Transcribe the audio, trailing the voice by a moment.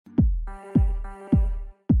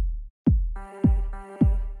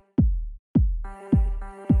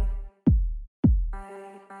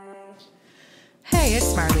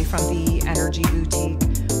from the Energy Boutique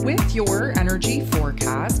with your energy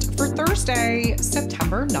forecast for Thursday,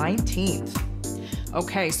 September 19th.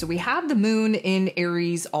 Okay, so we have the moon in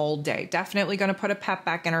Aries all day. Definitely going to put a pep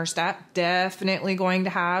back in our step. Definitely going to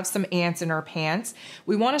have some ants in our pants.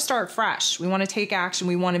 We want to start fresh. We want to take action.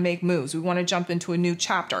 We want to make moves. We want to jump into a new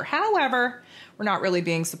chapter. However, we're not really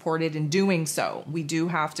being supported in doing so. We do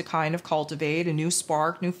have to kind of cultivate a new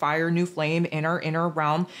spark, new fire, new flame in our inner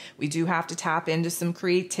realm. We do have to tap into some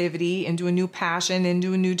creativity, into a new passion,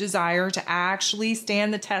 into a new desire to actually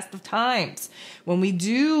stand the test of times. When we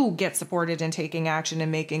do get supported in taking action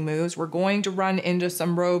and making moves, we're going to run into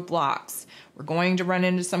some roadblocks. We're going to run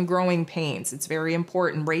into some growing pains. It's very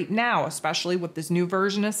important right now, especially with this new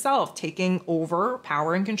version of self taking over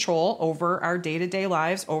power and control over our day-to-day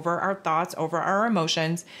lives, over our thoughts, over our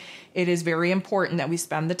emotions. It is very important that we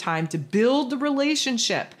spend the time to build the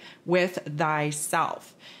relationship with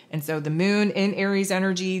thyself. And so the moon in Aries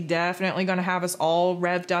energy definitely going to have us all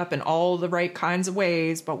revved up in all the right kinds of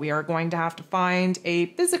ways, but we are going to have to find a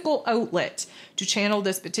physical outlet to channel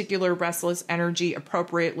this particular restless energy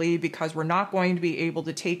appropriately, because we're not going to be able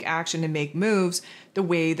to take action and make moves the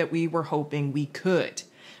way that we were hoping we could.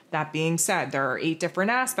 That being said, there are 8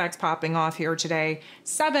 different aspects popping off here today.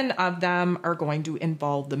 7 of them are going to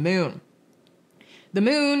involve the moon. The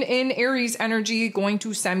moon in Aries energy going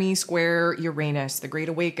to semi-square Uranus, the Great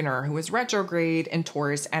Awakener, who is retrograde in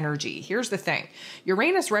Taurus energy. Here's the thing.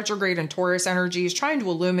 Uranus retrograde in Taurus energy is trying to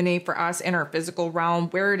illuminate for us in our physical realm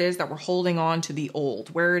where it is that we're holding on to the old,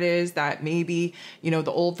 where it is that maybe, the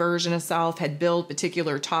old version of self had built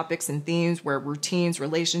particular topics and themes where routines,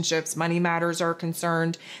 relationships, money matters are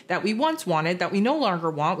concerned that we once wanted, that we no longer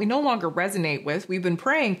want, we no longer resonate with. We've been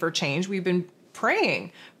praying for change. We've been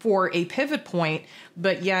praying for a pivot point,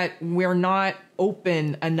 but yet we're not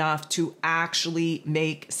open enough to actually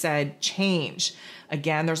make said change.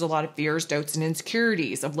 Again, there's a lot of fears, doubts, and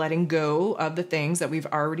insecurities of letting go of the things that we've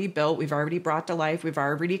already built, we've already brought to life, we've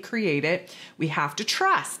already created. We have to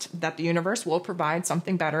trust that the universe will provide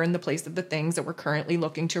something better in the place of the things that we're currently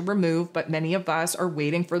looking to remove, but many of us are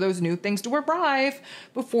waiting for those new things to arrive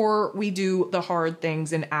before we do the hard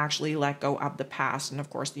things and actually let go of the past. And of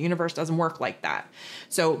course, the universe doesn't work like that.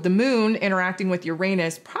 So the moon interacting with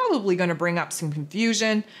Uranus probably going to bring up some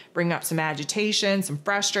confusion, bring up some agitation, some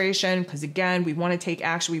frustration, because again, we want to take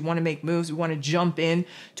action, we want to make moves, we want to jump in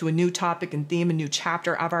to a new topic and theme, a new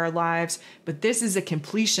chapter of our lives. But this is a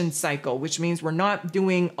completion cycle, which means we're not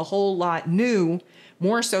doing a whole lot new,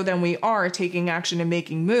 more so than we are taking action and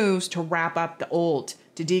making moves to wrap up the old,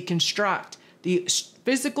 to deconstruct the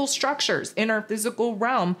physical structures in our physical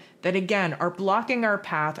realm that again are blocking our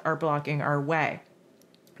path, are blocking our way.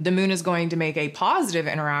 The moon is going to make a positive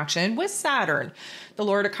interaction with Saturn, the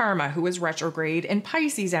Lord of Karma, who is retrograde in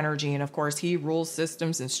Pisces energy. And of course, he rules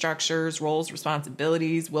systems and structures, roles,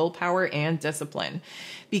 responsibilities, willpower, and discipline.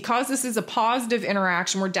 Because this is a positive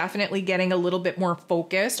interaction, we're definitely getting a little bit more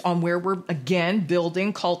focused on where we're, again,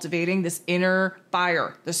 building, cultivating this inner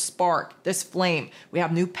fire, this spark, this flame. We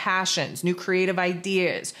have new passions, new creative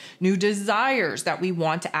ideas, new desires that we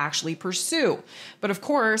want to actually pursue. But of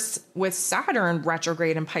course, with Saturn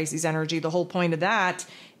retrograde in Pisces energy, the whole point of that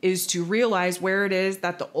is to realize where it is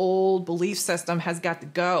that the old belief system has got to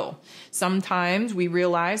go. Sometimes we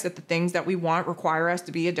realize that the things that we want require us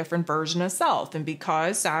to be a different version of self. And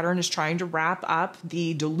because Saturn is trying to wrap up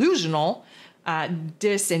the delusional,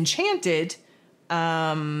 disenchanted,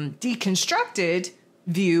 deconstructed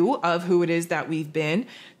view of who it is that we've been,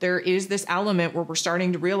 there is this element where we're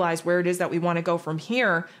starting to realize where it is that we want to go from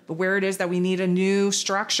here, but where it is that we need a new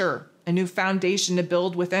structure, a new foundation to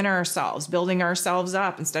build within ourselves, building ourselves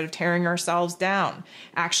up instead of tearing ourselves down,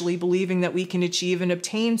 actually believing that we can achieve and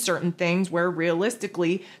obtain certain things where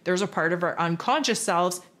realistically there's a part of our unconscious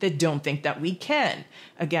selves that don't think that we can.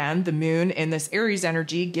 Again, the moon in this Aries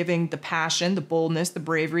energy giving the passion, the boldness, the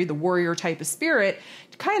bravery, the warrior type of spirit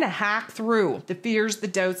to kind of hack through the fears, the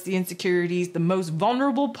doubts, the insecurities, the most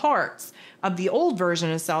vulnerable parts of the old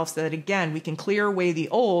version of self, so that again, we can clear away the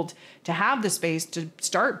old to have the space to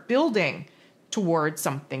start building towards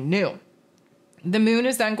something new. The moon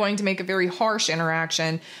is then going to make a very harsh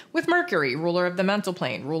interaction with Mercury, ruler of the mental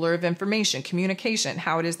plane, ruler of information, communication,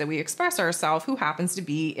 how it is that we express ourselves, who happens to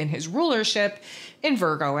be in his rulership in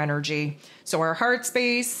Virgo energy. So our heart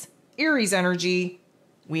space, Aries energy,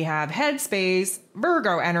 we have head space,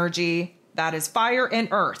 Virgo energy, that is fire and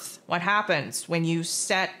earth. What happens when you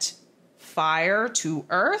set fire to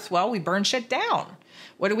earth? Well, we burn shit down.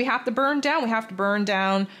 What do we have to burn down? We have to burn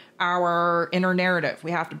down our inner narrative.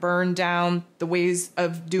 We have to burn down the ways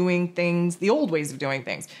of doing things, the old ways of doing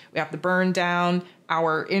things. We have to burn down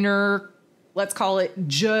our inner let's call it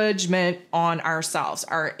judgment on ourselves,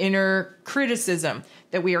 our inner criticism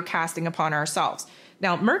that we are casting upon ourselves.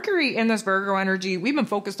 Now, Mercury in this Virgo energy, we've been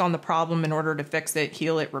focused on the problem in order to fix it,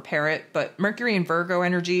 heal it, repair it. But Mercury in Virgo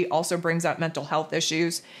energy also brings up mental health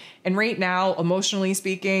issues. And right now, emotionally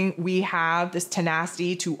speaking, we have this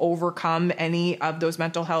tenacity to overcome any of those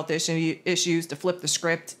mental health issues, to flip the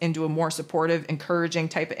script into a more supportive, encouraging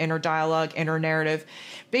type of inner dialogue, inner narrative.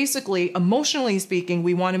 Basically, emotionally speaking,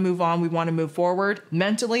 we want to move on. We want to move forward.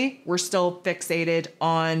 Mentally, we're still fixated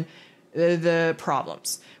on the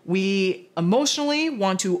problems. We emotionally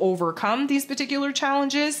want to overcome these particular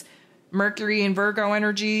challenges. Mercury in Virgo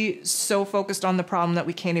energy, so focused on the problem that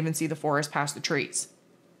we can't even see the forest past the trees.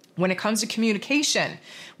 When it comes to communication,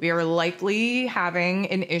 we are likely having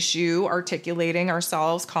an issue articulating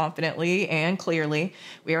ourselves confidently and clearly.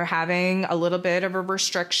 We are having a little bit of a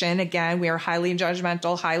restriction. Again, we are highly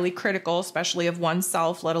judgmental, highly critical, especially of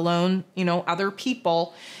oneself, let alone, other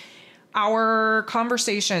people. Our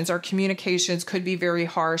conversations, our communications could be very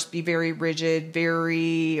harsh, be very rigid,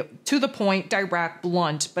 very to the point, direct,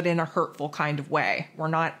 blunt, but in a hurtful kind of way. We're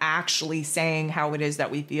not actually saying how it is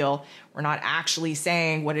that we feel. We're not actually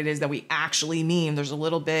saying what it is that we actually mean. There's a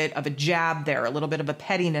little bit of a jab there, a little bit of a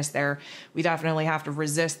pettiness there. We definitely have to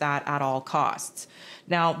resist that at all costs.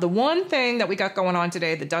 Now, the one thing that we got going on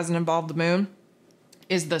today that doesn't involve the moon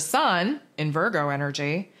is the sun in Virgo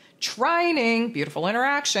energy trining, beautiful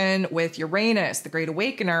interaction with Uranus, the great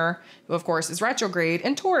awakener, who of course is retrograde,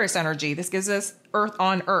 in Taurus energy. This gives us Earth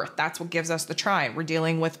on Earth. That's what gives us the trine. We're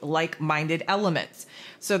dealing with like-minded elements.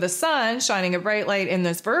 So the sun shining a bright light in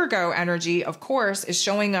this Virgo energy, of course, is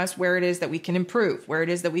showing us where it is that we can improve, where it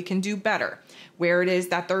is that we can do better, where it is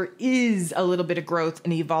that there is a little bit of growth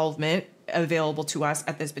and evolvement available to us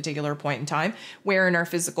at this particular point in time, where in our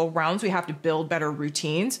physical realms, we have to build better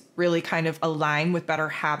routines, really kind of align with better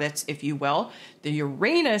habits, if you will. The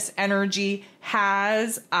Uranus energy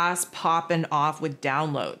has us popping off with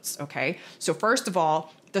downloads, okay? So first of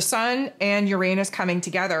all, the sun and Uranus coming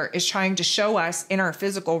together is trying to show us in our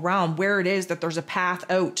physical realm where it is that there's a path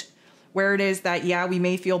out, where it is that, yeah, we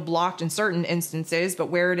may feel blocked in certain instances, but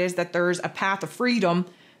where it is that there's a path of freedom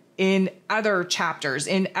in other chapters,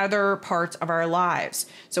 in other parts of our lives.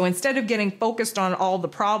 So instead of getting focused on all the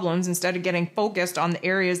problems, instead of getting focused on the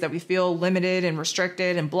areas that we feel limited and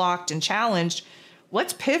restricted and blocked and challenged,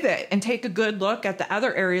 let's pivot and take a good look at the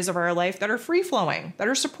other areas of our life that are free-flowing, that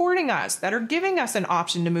are supporting us, that are giving us an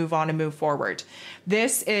option to move on and move forward.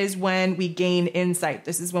 This is when we gain insight.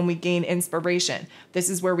 This is when we gain inspiration.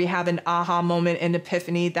 This is where we have an aha moment, an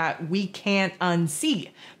epiphany that we can't unsee.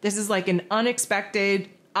 This is like an unexpected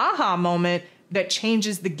aha moment that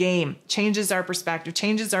changes the game, changes our perspective,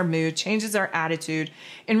 changes our mood, changes our attitude,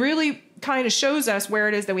 and really kind of shows us where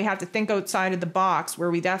it is that we have to think outside of the box, where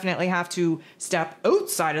we definitely have to step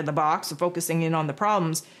outside of the box of focusing in on the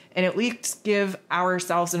problems and at least give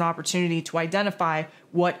ourselves an opportunity to identify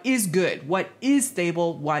what is good, what is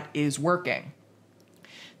stable, what is working.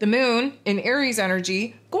 The moon in Aries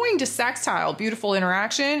energy going to sextile, beautiful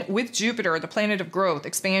interaction with Jupiter, the planet of growth,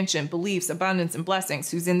 expansion, beliefs, abundance, and blessings,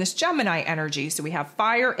 who's in this Gemini energy. So we have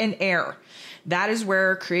fire and air. That is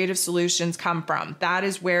where creative solutions come from. That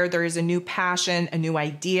is where there is a new passion, a new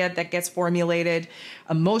idea that gets formulated.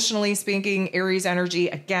 Emotionally speaking, Aries energy,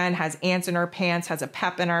 again, has ants in our pants, has a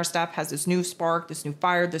pep in our step, has this new spark, this new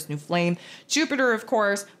fire, this new flame. Jupiter, of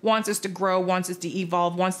course, wants us to grow, wants us to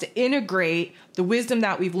evolve, wants to integrate the wisdom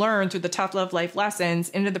that we've learned through the tough love life lessons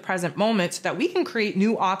into the present moment so that we can create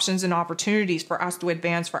new options and opportunities for us to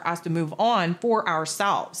advance, for us to move on for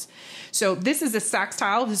ourselves. So this is a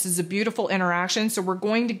sextile. This is a beautiful interaction. So we're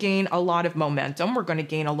going to gain a lot of momentum. We're going to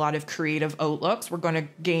gain a lot of creative outlooks. We're going to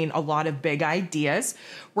gain a lot of big ideas.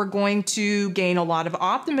 We're going to gain a lot of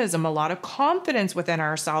optimism, a lot of confidence within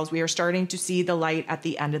ourselves. We are starting to see the light at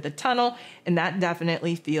the end of the tunnel, and that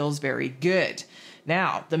definitely feels very good.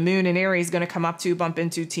 Now, the moon in Aries is going to come up to, bump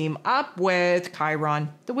into, team up with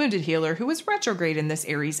Chiron, the wounded healer, who is retrograde in this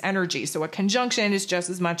Aries energy. So a conjunction is just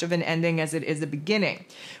as much of an ending as it is a beginning.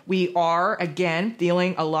 We are, again,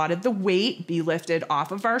 feeling a lot of the weight be lifted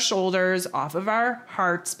off of our shoulders, off of our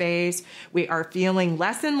heart space. We are feeling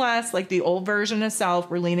less and less like the old version of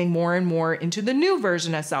self. We're leaning more and more into the new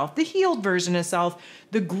version of self, the healed version of self,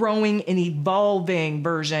 the growing and evolving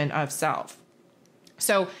version of self.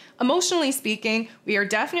 So emotionally speaking, we are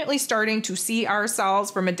definitely starting to see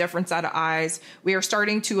ourselves from a different set of eyes. We are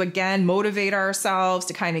starting to, again, motivate ourselves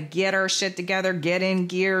to kind of get our shit together, get in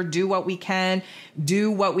gear, do what we can,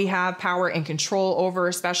 do what we have power and control over,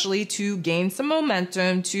 especially to gain some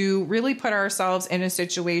momentum, to really put ourselves in a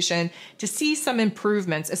situation to see some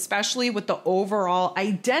improvements, especially with the overall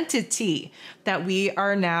identity that we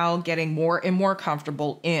are now getting more and more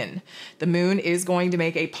comfortable in. The moon is going to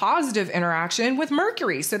make a positive interaction with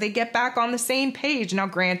Mercury, so they get back on the same page. Now,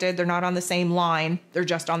 granted, they're not on the same line, they're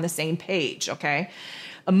just on the same page, okay?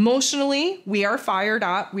 Emotionally, we are fired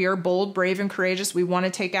up. We are bold, brave, and courageous. We want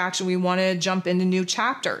to take action. We want to jump into new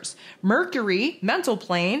chapters. Mercury, mental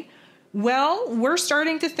plane, well, we're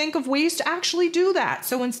starting to think of ways to actually do that.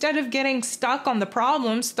 So instead of getting stuck on the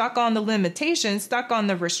problems, stuck on the limitations, stuck on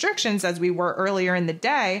the restrictions as we were earlier in the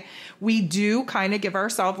day, we do kind of give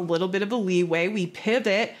ourselves a little bit of a leeway. We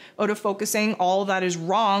pivot out of focusing all that is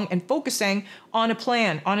wrong and focusing on a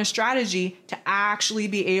plan, on a strategy to actually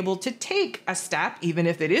be able to take a step, even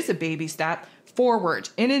if it is a baby step, forward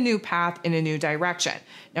in a new path, in a new direction.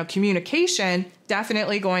 Now, communication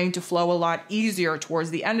definitely going to flow a lot easier towards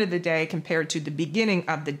the end of the day compared to the beginning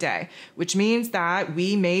of the day, which means that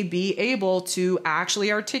we may be able to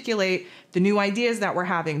actually articulate the new ideas that we're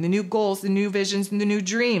having, the new goals, the new visions, and the new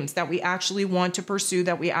dreams that we actually want to pursue,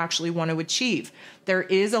 that we actually want to achieve. There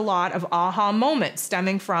is a lot of aha moments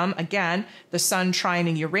stemming from, again, the sun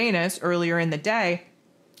trining Uranus earlier in the day.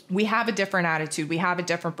 We have a different attitude. We have a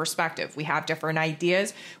different perspective. We have different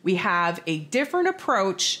ideas. We have a different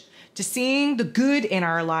approach to seeing the good in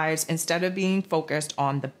our lives instead of being focused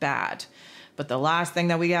on the bad. But the last thing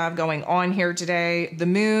that we have going on here today, the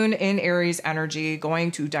moon in Aries energy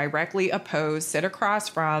going to directly oppose, sit across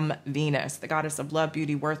from Venus, the goddess of love,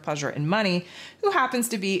 beauty, worth, pleasure, and money, who happens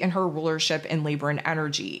to be in her rulership in Libran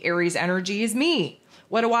energy. Aries energy is me.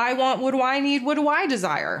 What do I want? What do I need? What do I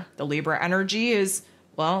desire? The Libra energy is,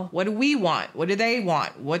 well, what do we want? What do they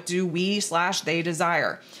want? What do we/they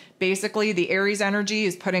desire? Basically, the Aries energy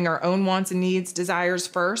is putting our own wants and needs, desires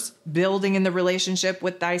first, building in the relationship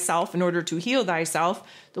with thyself in order to heal thyself.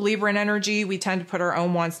 The Libran energy, we tend to put our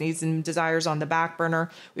own wants, needs, and desires on the back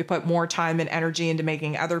burner. We put more time and energy into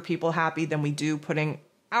making other people happy than we do putting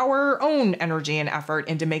our own energy and effort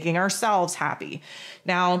into making ourselves happy.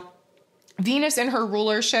 Now, Venus in her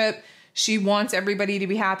rulership, she wants everybody to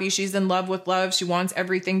be happy. She's in love with love. She wants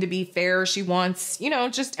everything to be fair. She wants,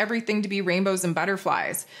 just everything to be rainbows and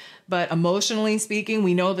butterflies. But emotionally speaking,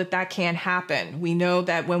 we know that that can't happen. We know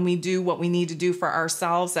that when we do what we need to do for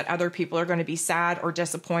ourselves, that other people are going to be sad or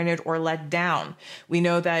disappointed or let down. We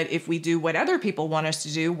know that if we do what other people want us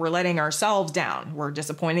to do, we're letting ourselves down. We're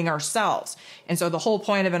disappointing ourselves. And so the whole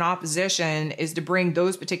point of an opposition is to bring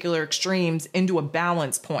those particular extremes into a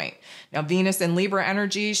balance point. Now, Venus in Libra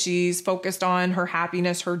energy, she's focused on her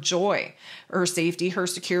happiness, her joy, her safety, her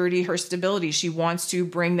security, her stability. She wants to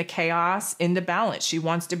bring the chaos into balance. She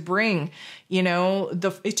wants to bring, to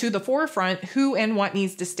the forefront who and what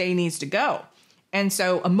needs to stay, needs to go. And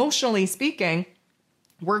so emotionally speaking,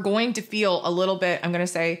 we're going to feel a little bit, I'm going to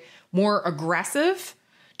say, more aggressive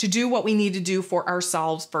to do what we need to do for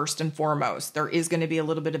ourselves first and foremost. There is going to be a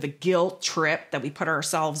little bit of a guilt trip that we put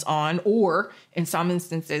ourselves on, or in some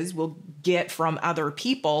instances we'll get from other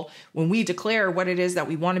people when we declare what it is that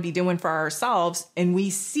we want to be doing for ourselves, and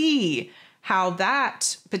we see how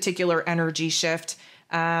that particular energy shift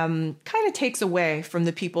kind of takes away from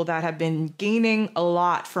the people that have been gaining a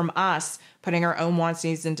lot from us, putting our own wants,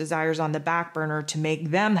 needs, and desires on the back burner to make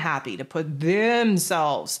them happy, to put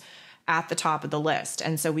themselves at the top of the list.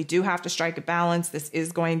 And so we do have to strike a balance. This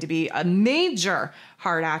is going to be a major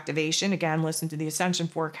heart activation. Again, listen to the ascension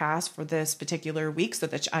forecast for this particular week so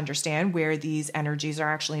that you understand where these energies are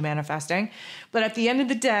actually manifesting. But at the end of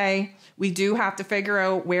the day, we do have to figure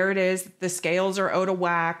out where it is the scales are out of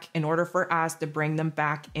whack in order for us to bring them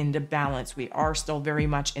back into balance. We are still very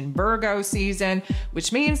much in Virgo season,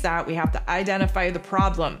 which means that we have to identify the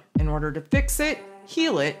problem in order to fix it,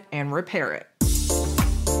 heal it, and repair it.